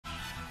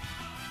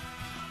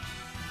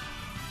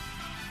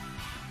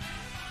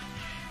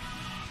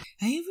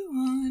Hey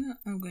everyone,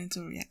 I'm going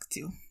to react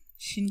to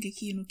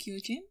Shingeki no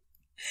Kyojin,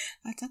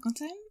 Attack on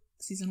Titan,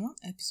 Season 1,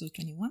 Episode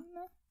 21,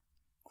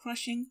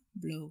 Crushing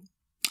Blow,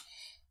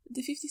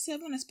 the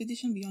 57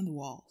 Expedition Beyond the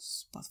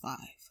Walls, Part 5,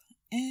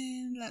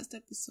 and last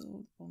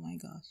episode, oh my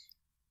gosh.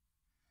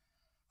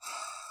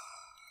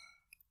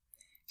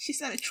 She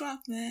set a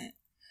trap, man.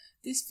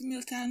 This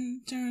female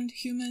Titan turned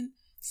human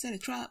set a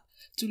trap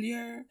to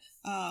lure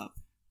Eren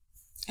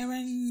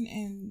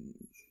and,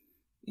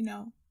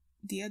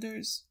 the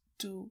others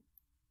to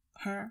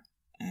her,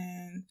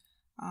 and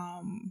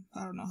I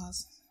don't know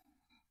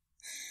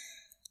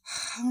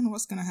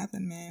what's gonna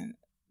happen, man.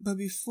 But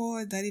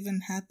before that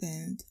even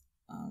happened,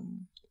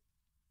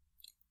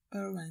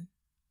 Erwin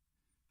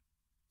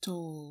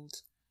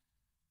told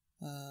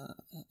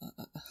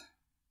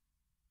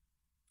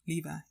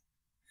Levi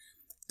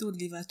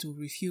to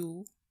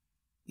refuel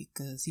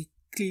because he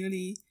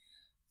clearly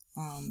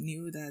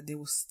knew that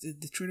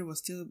the traitor was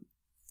still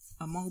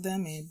among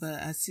them,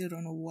 but I still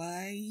don't know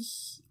why,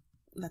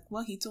 like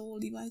what he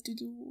told Levi to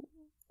do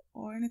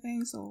or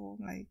anything. So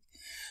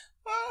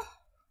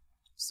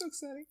so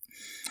exciting.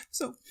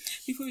 So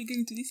before we get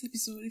into this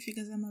episode, if you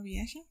guys have my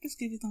reaction, please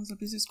give it a thumbs up,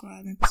 please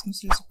subscribe, and please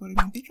consider supporting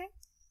my Patreon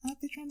at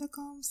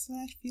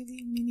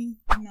patreon.com/FeelyMini.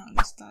 Now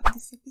let's start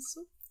this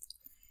episode,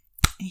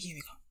 and here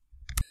we go.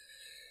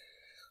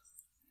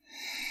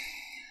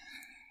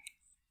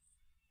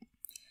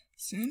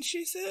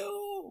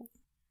 Senshiso.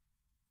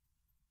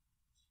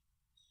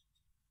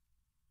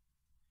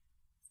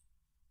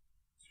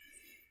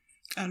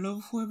 I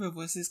love whoever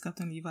voices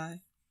Captain Levi.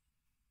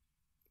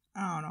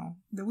 I don't know.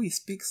 The way he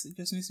speaks, it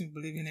just makes me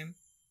believe in him.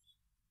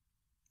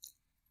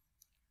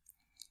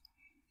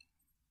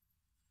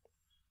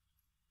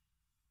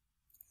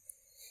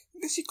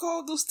 Then she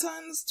called those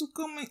Titans to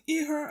come and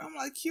eat her. I'm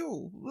like,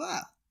 yo,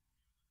 blah.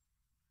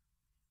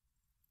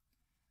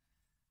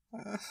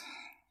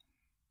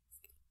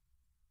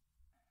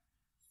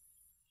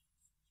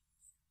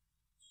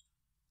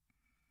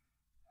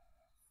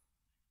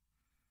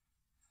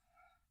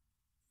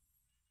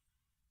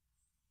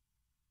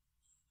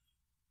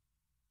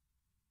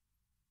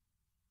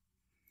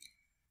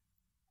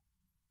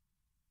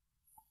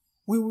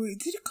 Wait,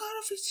 did she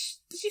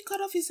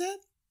cut off his head?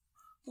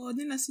 Or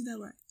didn't I see that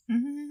right?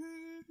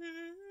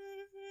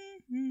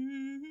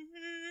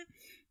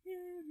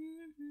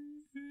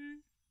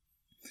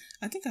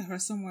 I think I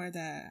heard somewhere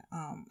that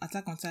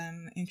Attack on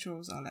Titan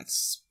intros are like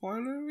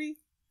spoilery.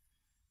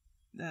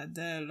 That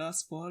they're a lot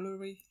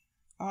spoilery.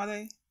 Are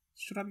they?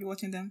 Should I be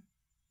watching them?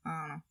 I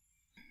don't know.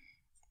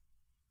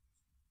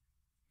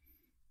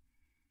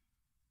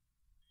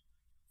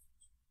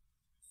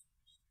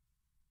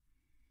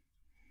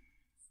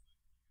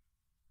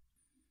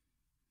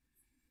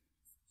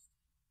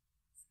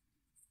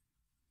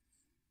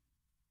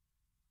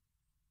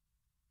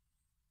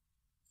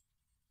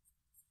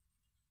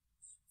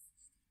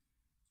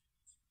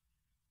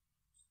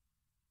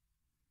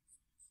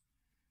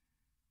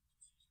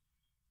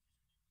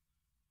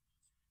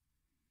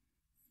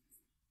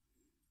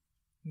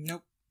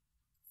 Nope.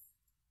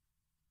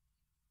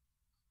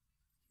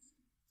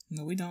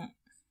 No, we don't.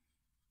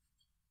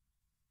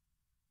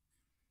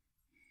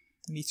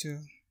 Me too.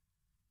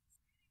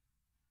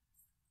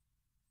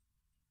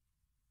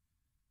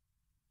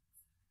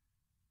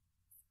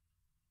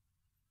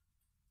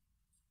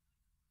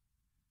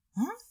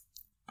 Huh?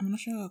 I'm not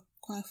sure I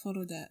quite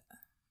follow that.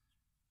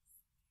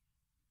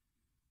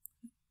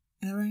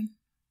 Eren?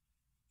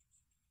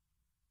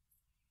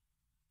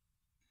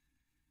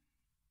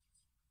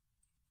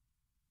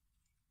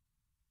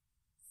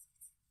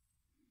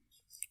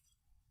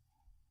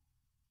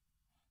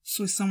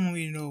 So it's someone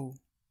we know,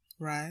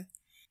 right?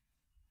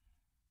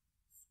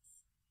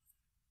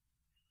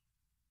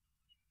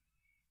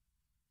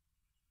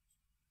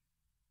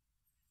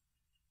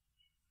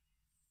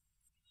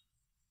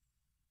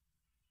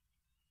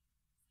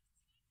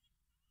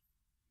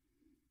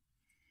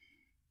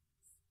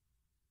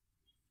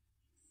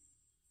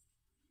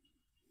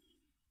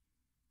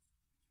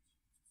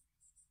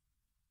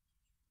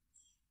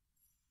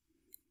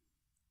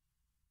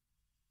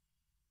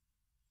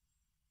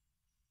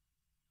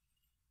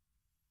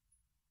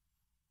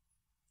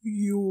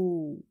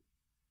 Yo.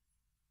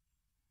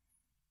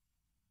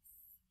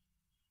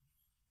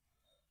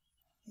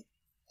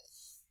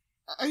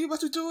 Are you about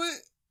to do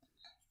it?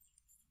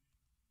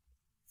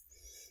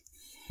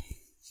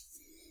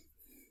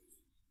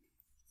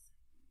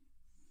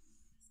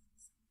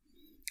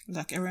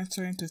 Like Eren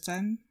turning to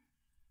Titan?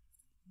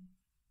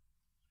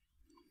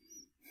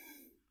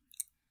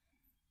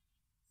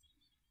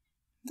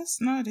 That's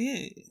not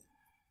it.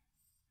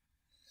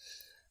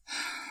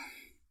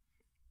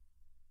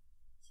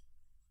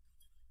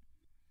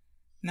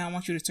 Now I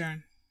want you to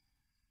turn.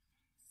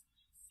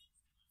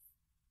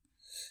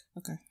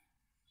 Okay.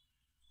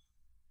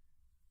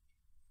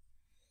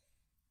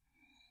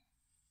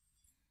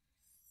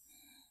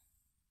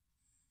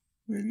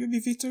 Will you be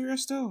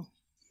victorious though?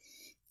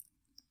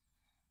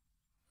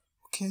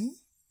 Okay.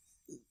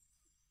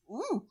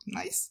 Ooh,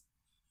 nice.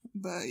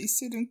 But he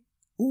still didn't.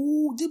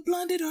 Ooh, they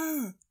blinded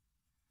her.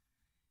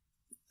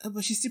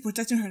 But she's still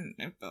protecting her.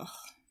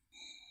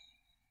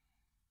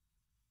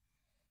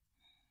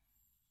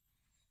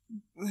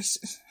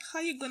 How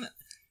you gonna?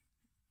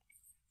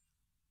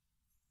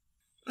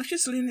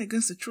 She's leaning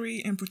against the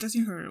tree and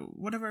protecting her,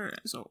 whatever.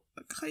 So,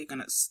 how you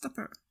gonna stop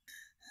her?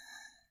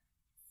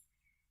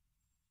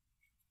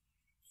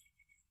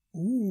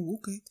 Ooh,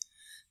 okay.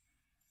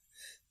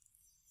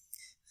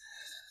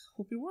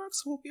 Hope it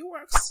works. Hope it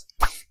works.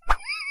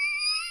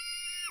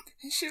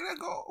 She let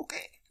go.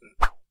 Okay.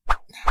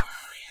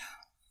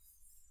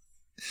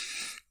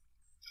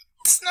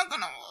 It's not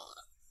gonna work.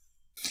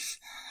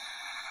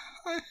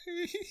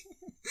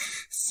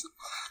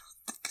 Somehow I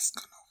don't think it's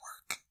gonna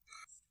work.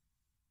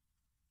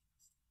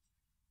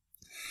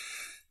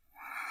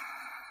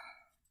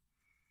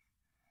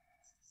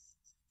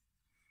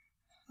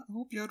 I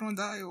hope y'all don't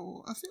die.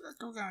 Oh, I feel like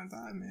you're gonna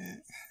die,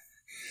 man.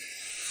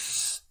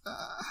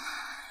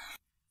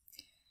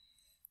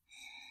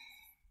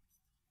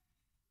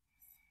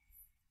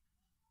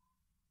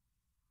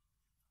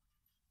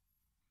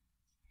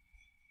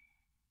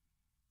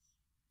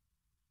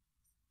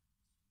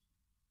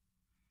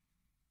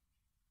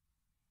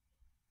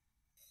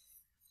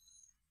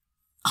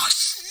 Oh,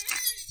 shit.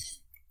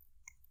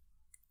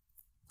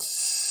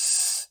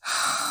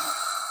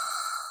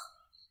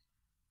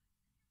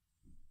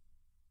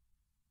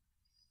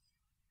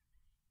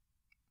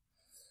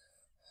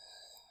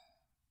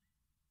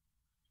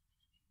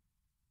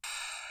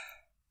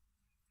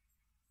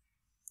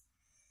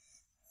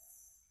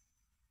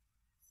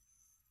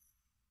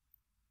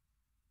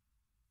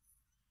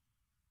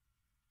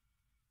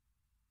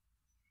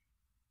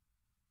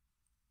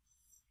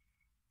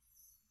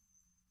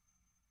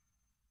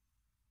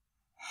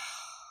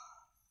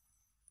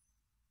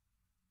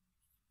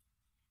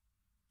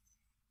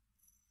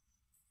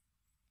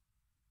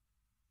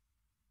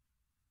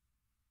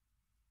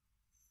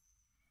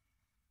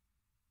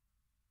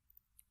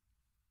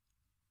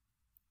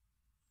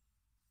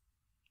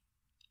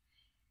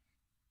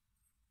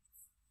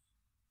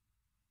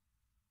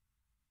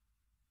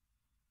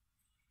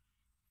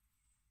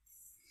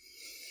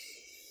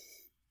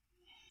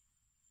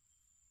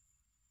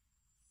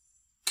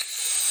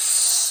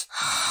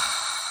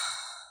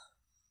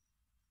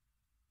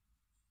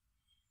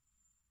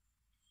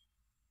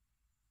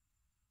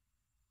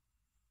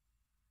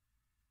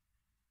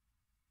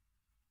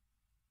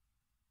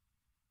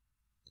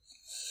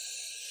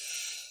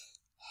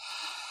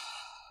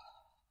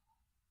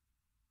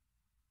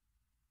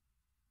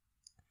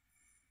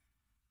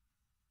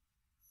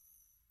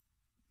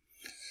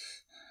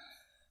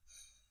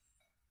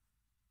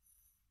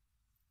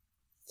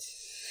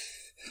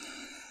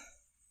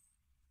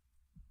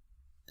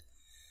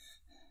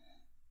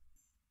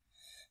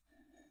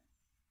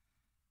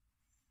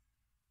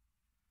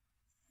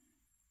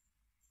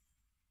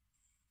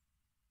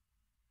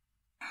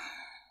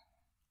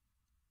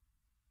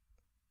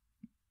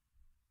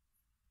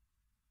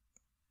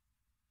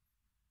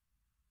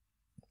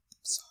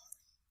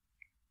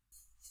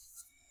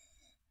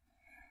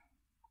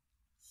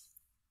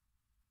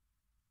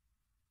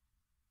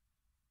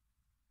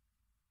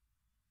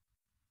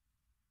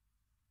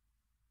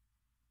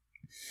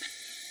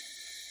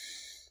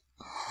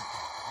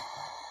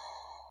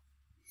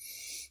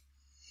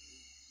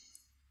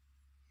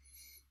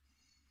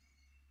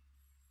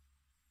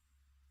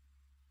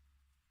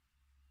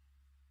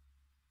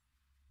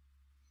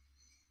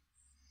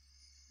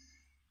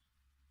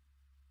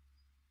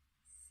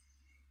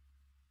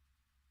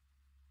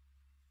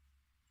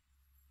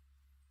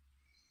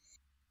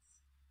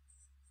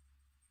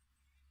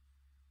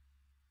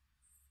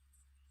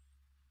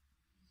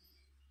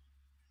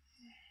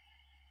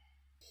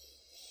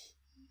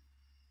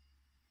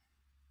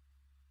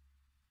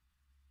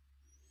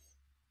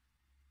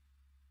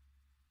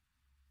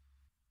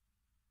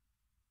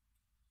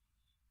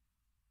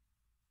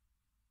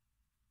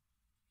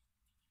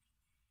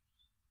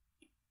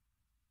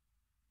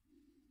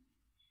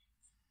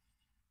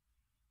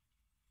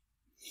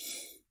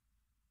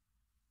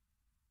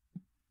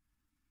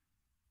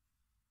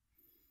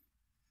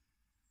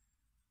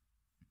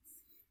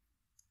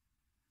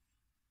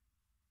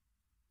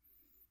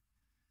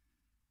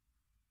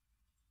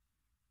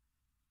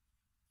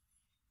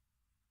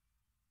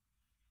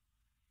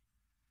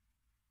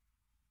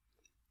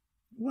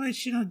 Why is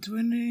she not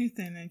doing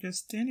anything and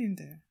just standing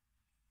there?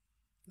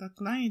 Like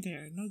lying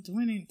there, not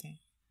doing anything.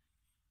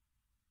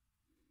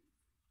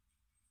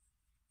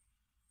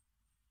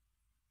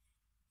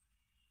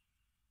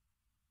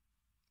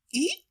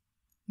 Eat?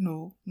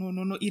 No,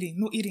 no eating,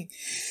 no eating.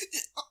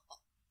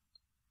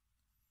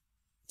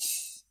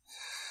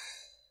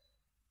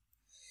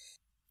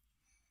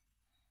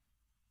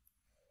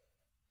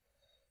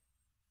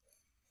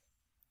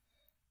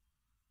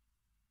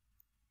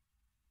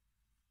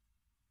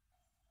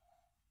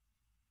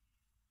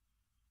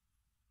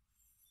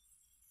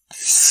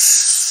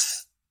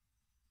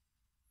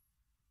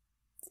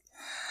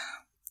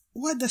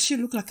 Why does she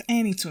look like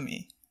Annie to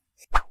me?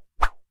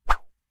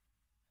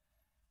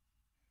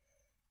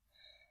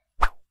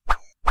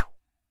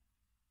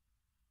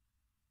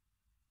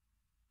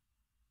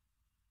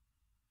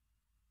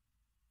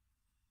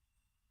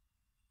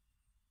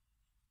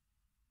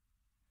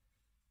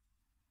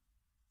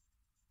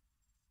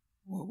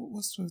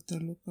 What's with the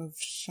look of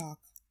shock?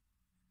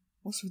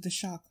 What's with the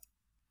shock?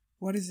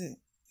 What is it?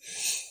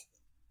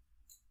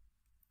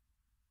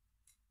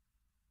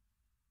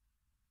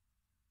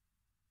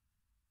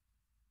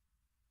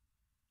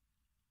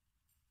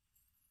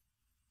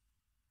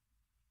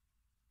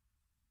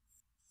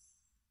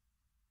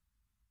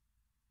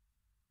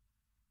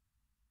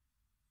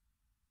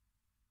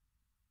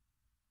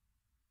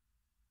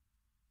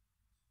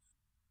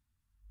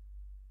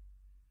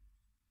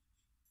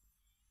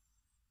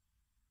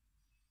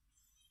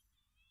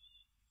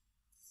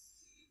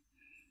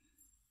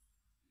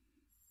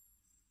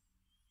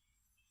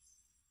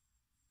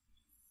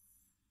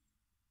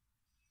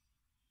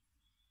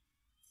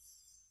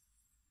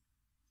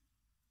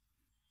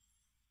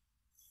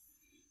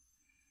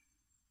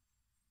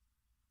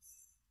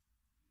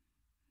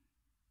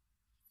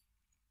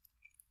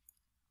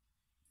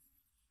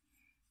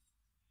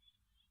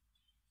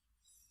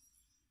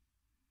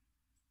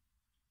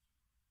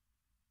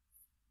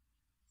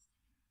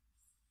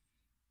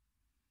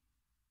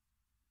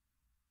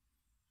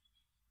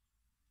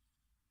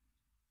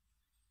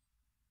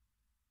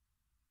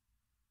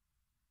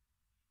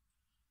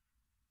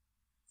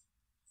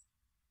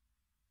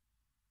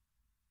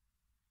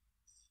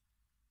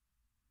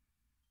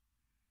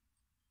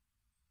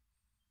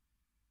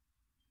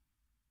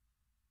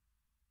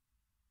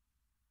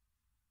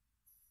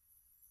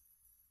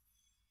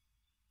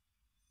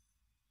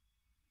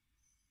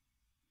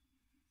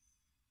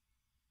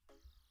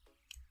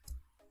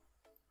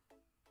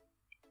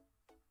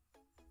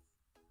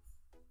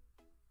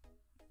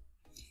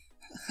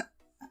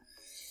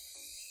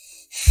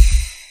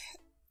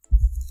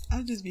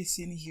 I'll just be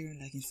sitting here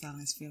like in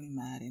silence, feeling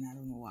mad, and I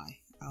don't know why.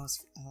 I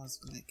was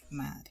like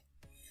mad.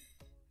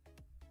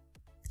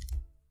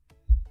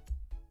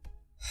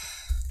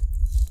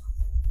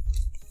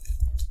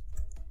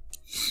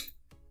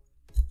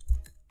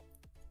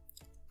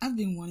 I've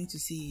been wanting to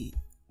see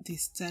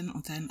this 10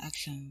 on 10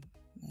 action,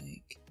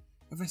 like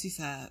ever since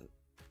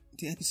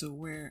the episode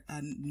where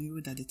I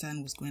knew that the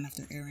 10 was going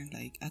after Aaron.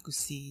 Like I could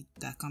see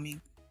that coming,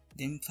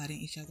 them fighting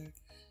each other.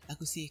 I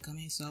could see it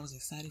coming, so I was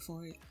excited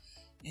for it.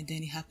 And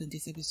then it happened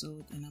this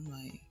episode, and I'm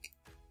like,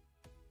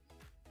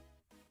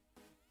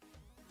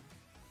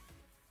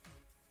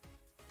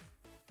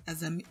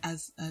 as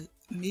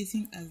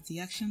amazing as the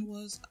action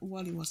was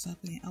while it was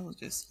happening, I was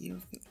just here,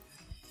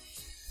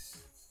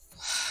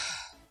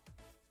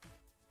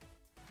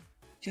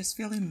 just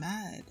feeling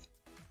mad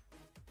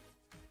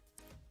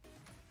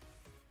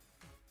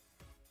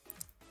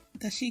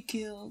that she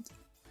killed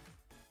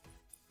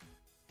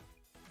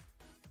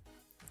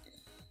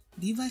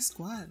Levi's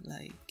squad,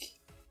 like.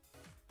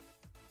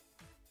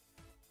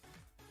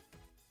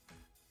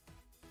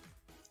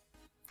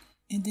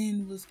 And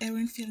then with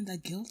Aaron feeling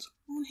that guilt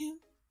on him,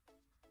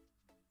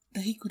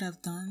 that he could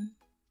have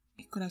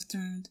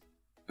turned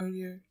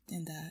earlier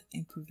than that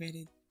and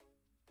prevented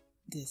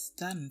the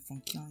Stalin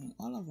from killing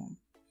all of them.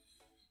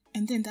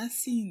 And then that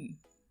scene,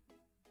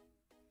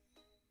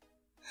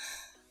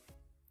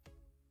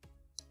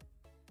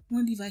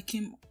 when Levi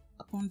came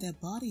upon their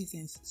bodies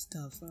and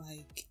stuff,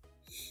 like,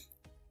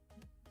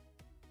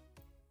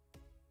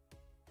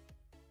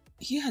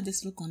 he had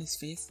this look on his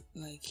face,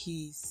 like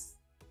he's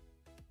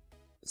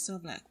sort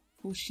of like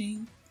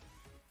pushing,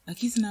 like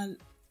he's not.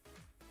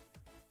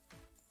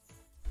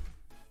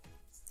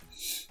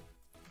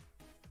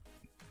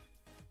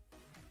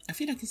 I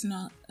feel like he's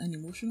not an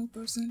emotional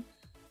person.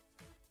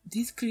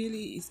 This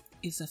clearly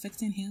is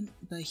affecting him,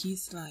 but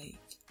he's like,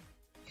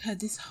 he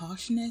had this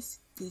harshness,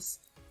 this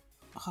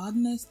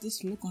hardness,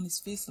 this look on his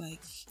face,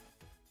 like,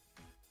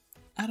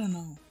 I don't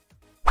know.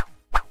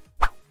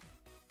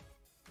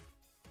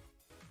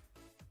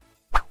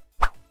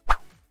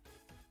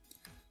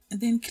 And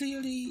then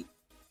clearly,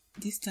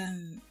 this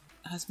time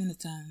has been a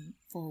time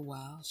for a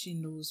while. She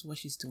knows what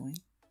she's doing.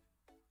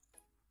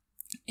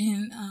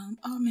 And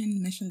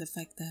Armin mentioned the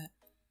fact that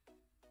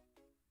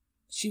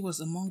she was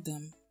among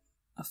them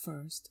at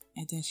first,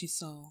 and then she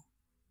saw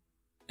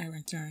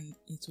Aaron turn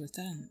into a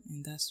Tan,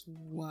 and that's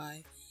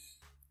why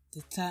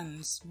the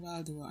Tans,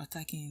 while they were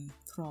attacking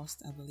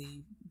Thrust, I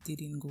believe, they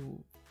didn't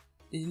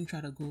try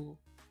to go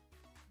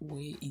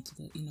way into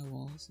the inner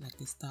walls, like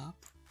they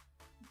stopped.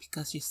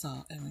 Because she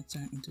saw Aaron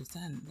turn into a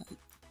Tan. Like,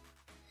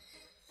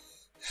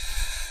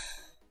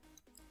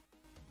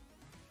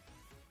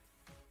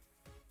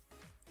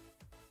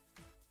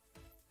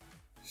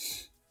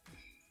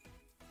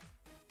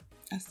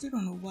 I still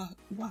don't know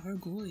what her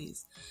goal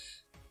is.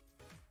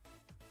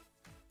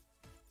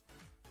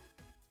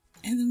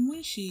 And then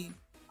when she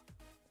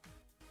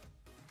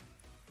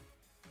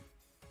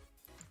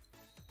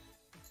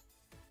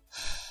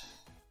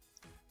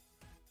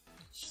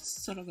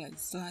sort of like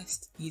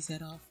sliced his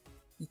head off,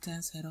 the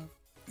Tan's head off,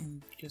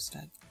 and just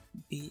like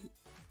beat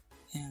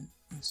him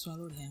and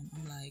swallowed him,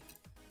 I'm like,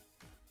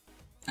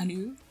 I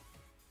knew,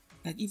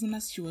 like, even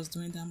as she was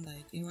doing that, I'm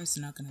like, Aaron's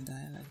not gonna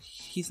die, like,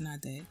 he's not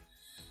dead.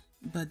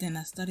 But then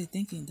I started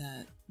thinking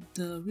that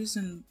the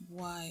reason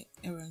why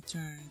Aaron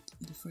turned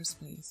in the first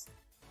place,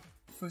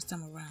 first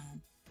time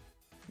around,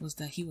 was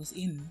that he was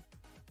in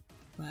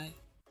right?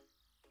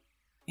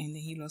 And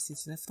then he lost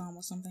his left arm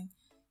or something,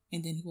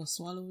 and then he was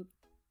swallowed,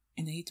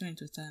 and then he turned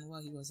into a Titan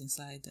while he was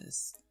inside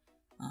this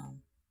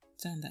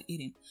Titan that ate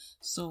him.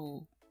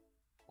 So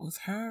with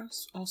her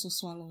also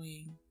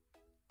swallowing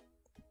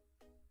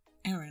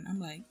Eren, I'm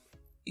like,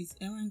 is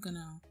Eren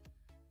gonna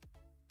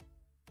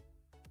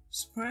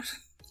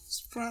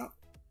sprout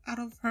out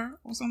of her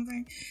or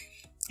something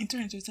and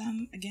turn into a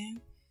Titan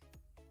again?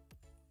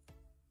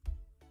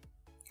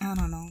 I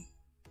don't know.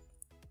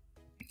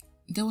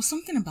 There was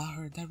something about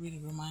her that really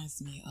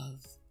reminds me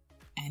of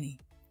Annie.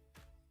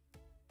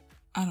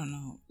 I don't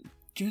know,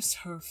 just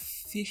her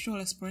facial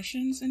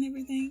expressions and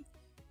everything.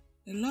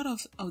 A lot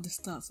of the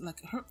stuff,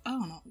 like her, I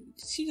don't know,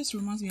 she just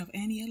reminds me of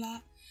Annie a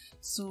lot.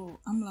 So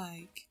I'm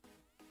like,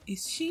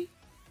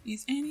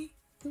 is Annie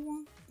the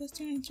one that's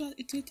turning into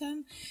a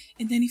Titan?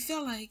 And then it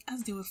felt like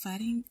as they were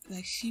fighting,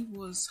 like she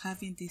was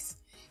having this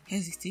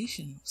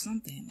hesitation or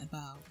something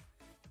about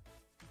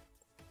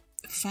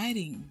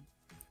fighting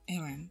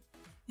Eren.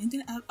 And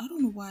then I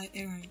don't know why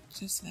Eren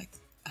just like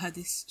had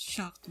this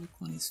shocked look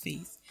on his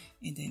face,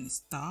 and then it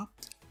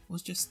stopped,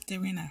 was just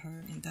staring at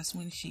her, and that's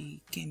when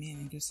she came in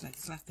and just like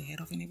slapped the head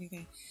off and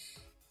everything.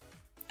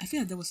 I feel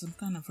like there was some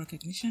kind of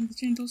recognition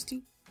between those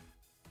two,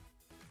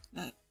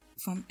 like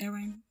from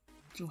Eren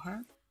to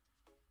her.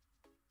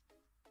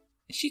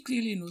 She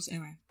clearly knows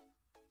Eren,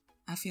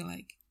 I feel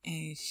like,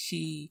 and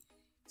she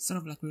sort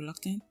of like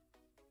reluctant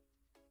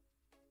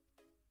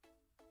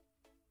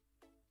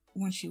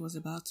when she was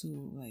about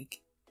to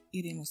like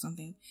eat him or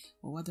something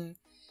or whether.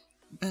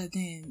 But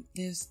then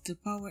there's the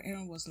part where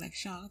Eren was like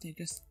shocked and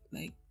just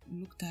like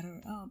looked at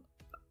her.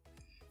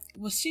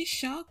 Was she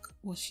shocked?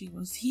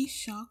 Was he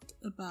shocked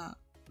about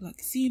like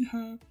seeing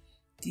her?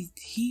 Did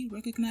he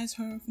recognize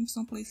her from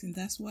someplace and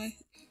that's why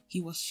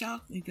he was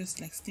shocked and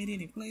just like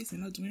standing in place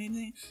and not doing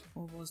anything?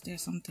 Or was there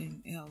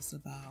something else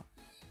about,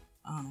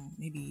 I don't know,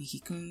 maybe he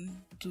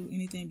couldn't do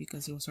anything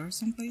because he was hurt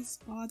someplace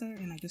or other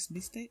and I just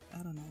missed it?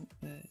 I don't know,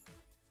 but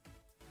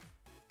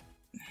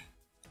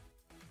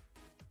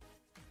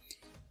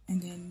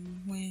and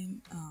then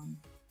when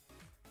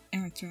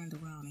Eren turned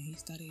around and he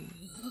started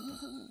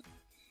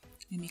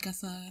and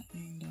Mikasa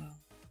and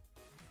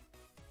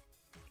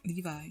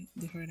Levi,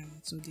 they heard him,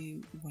 so they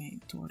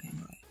went toward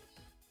him, right?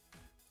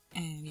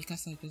 And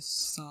Mikasa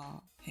just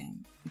saw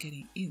him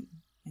getting ill,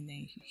 and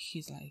then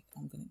he's like,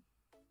 I'm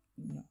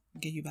gonna,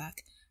 get you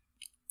back.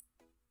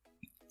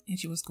 And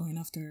she was going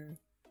after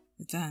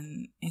the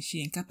Titan, and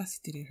she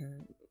incapacitated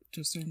her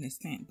to a certain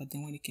extent, but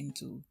then when it came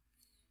to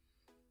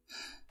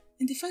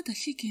and the fact that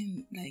she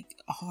can like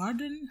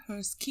harden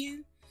her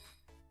skin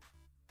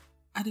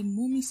at a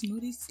moment's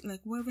notice,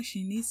 like wherever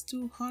she needs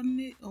to harden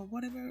it or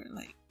whatever,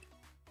 like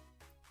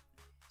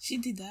she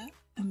did that,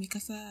 and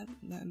Mikasa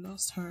like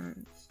lost her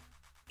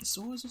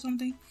swords or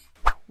something.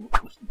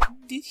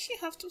 Did she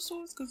have two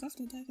swords? Because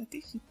after that, I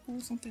think she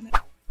pulled something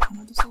out,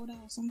 another sword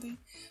out or something.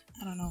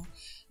 I don't know,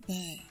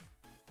 but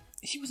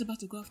she was about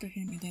to go after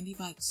him, and then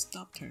Levi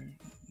stopped her,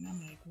 and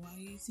I'm like, why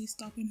is he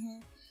stopping her?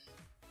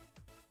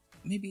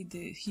 Maybe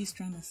he's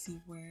trying to see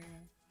where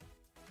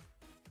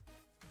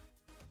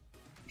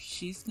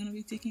she's gonna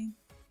be taking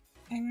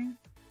Eren.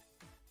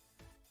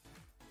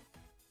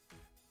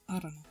 I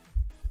don't know.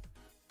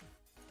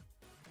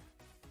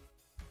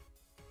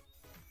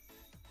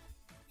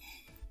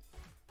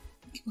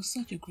 It was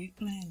such a great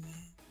plan,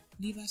 man.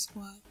 Levi's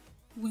squad,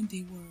 when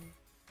they were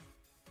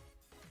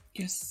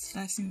just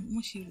slicing,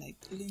 when she like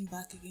leaned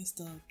back against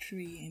the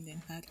tree and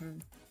then had her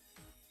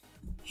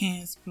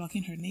hands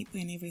blocking her nape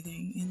and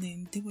everything, and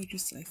then they were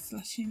just like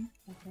slashing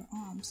at her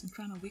arms and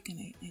trying to weaken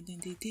it, and then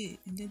they did,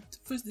 and then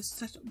first they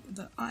slashed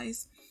the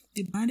eyes,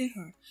 they blinded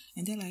her,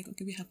 and they're like,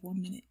 okay, we have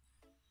 1 minute.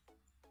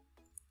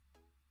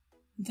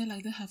 They're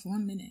like, they have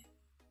 1 minute,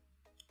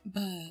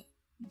 but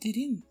they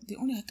didn't. They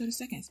only had 30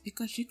 seconds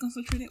because she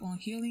concentrated on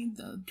healing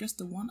just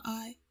the one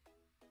eye.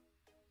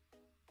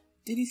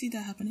 Didn't see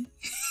that happening.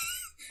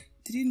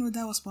 Didn't know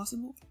that was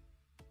possible.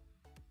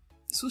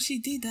 So she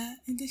did that,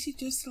 and then she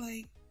just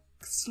like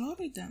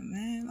slaughtered them,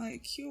 man.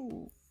 Like,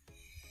 yo.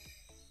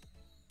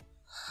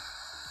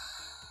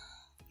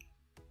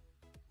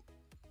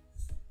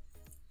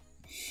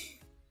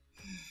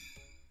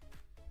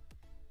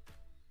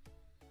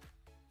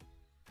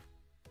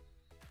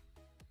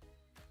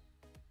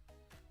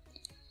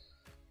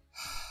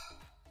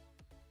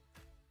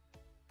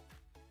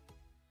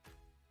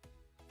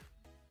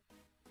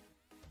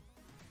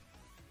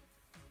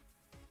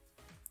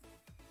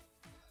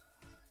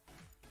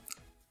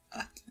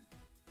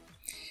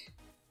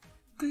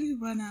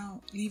 Right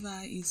now,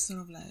 Levi is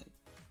sort of like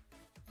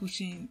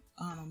pushing.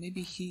 I don't know.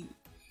 Maybe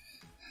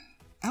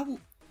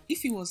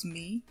if it was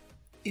me,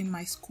 and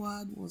my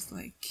squad was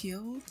like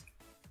killed.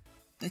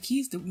 Like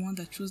he's the one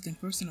that chose them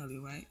personally,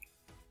 right?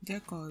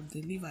 They're called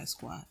the Levi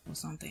squad or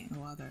something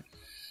or other.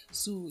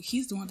 So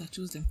he's the one that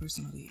chose them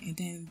personally, and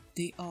then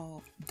they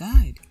all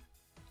died.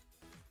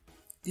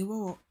 They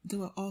were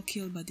all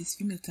killed by this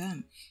female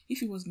Titan.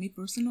 If it was me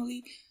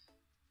personally,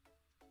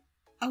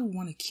 I would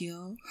want to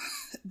kill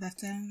that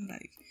Titan.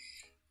 Like,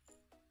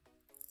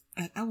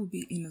 like I would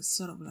be in a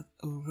sort of like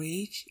a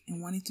rage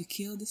and wanting to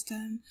kill this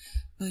time,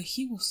 but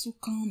he was so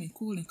calm and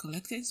cool and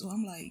collected. So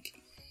I'm like,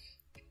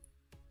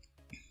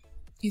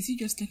 is he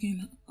just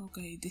thinking,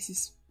 okay, this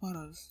is part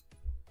of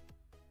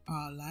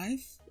our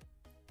life?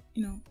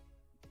 You know,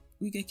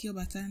 we get killed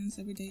by titans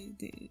every day.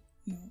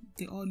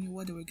 They all knew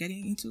what they were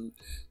getting into.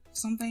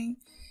 Something.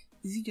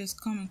 Is he just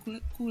calm and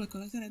cool and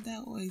collected like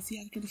that, or is he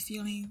actually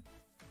feeling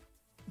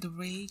the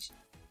rage,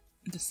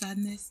 the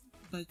sadness,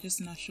 but just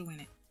not showing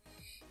it?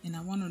 And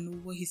I want to know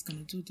what he's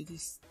gonna do to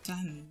this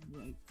titan.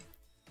 Like,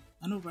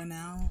 I know right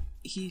now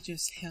he's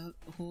just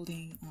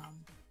holding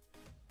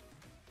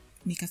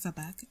Mikasa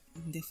back,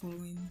 and they're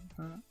following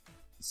her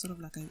sort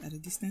of like at a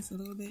distance a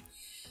little bit,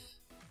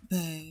 but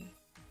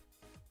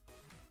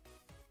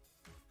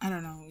I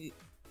don't know.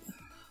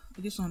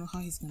 I just want to know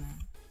how is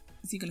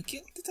he gonna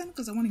kill the titan?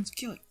 Because I want him to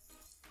kill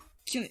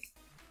it,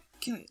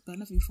 but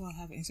not before I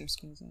have answers,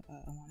 because I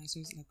want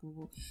answers like,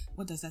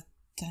 what does that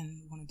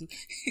titan want to do?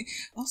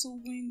 Also,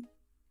 when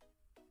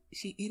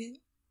she ate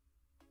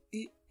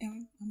it,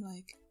 I'm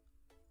like,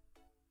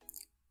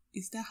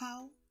 is that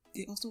how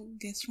they also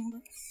get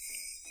stronger?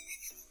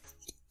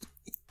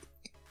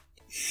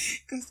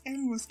 Because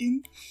Eren was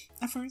in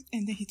at first,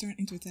 and then he turned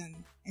into a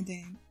titan, and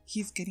then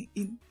he's getting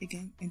in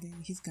again, and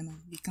then he's gonna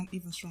become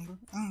even stronger.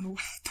 I don't know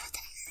why I thought that.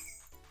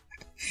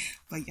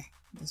 But yeah,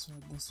 that's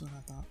what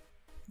I thought.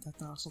 That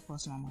thought also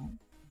crossed my mind.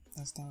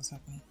 That was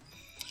happening.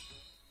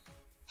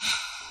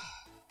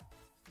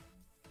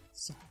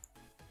 So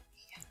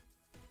yeah,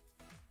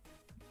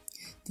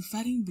 the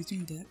fighting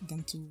between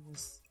them two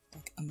was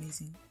like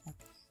amazing. Like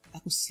I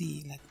could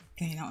see like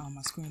playing out on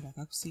my screen. Like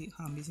I could see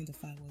how amazing the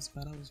fight was,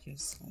 but I was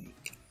just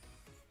like,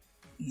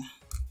 nah.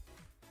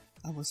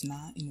 I was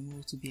not in the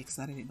mood to be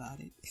excited about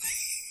it.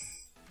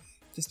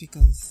 Just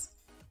because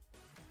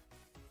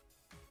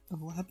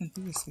of what happened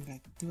previously.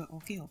 Like they were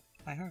all killed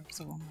by her.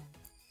 So I'm like,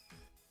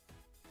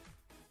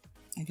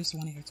 I just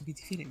wanted her to be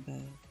defeated, but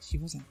she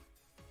wasn't.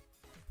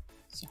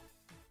 So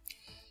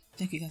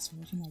thank you guys for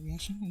watching my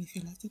reaction, and if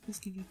you liked it, please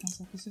give it a thumbs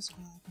up and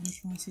subscribe. And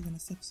if you want to see the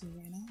next episode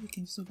right now, you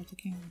can do so by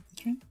checking out my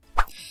Patreon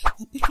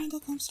at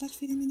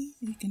patreon.com/FeelyMini,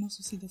 and you can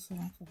also see the full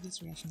length of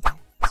this reaction there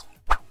as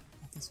well.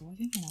 Thanks for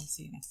watching, and I'll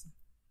see you next time.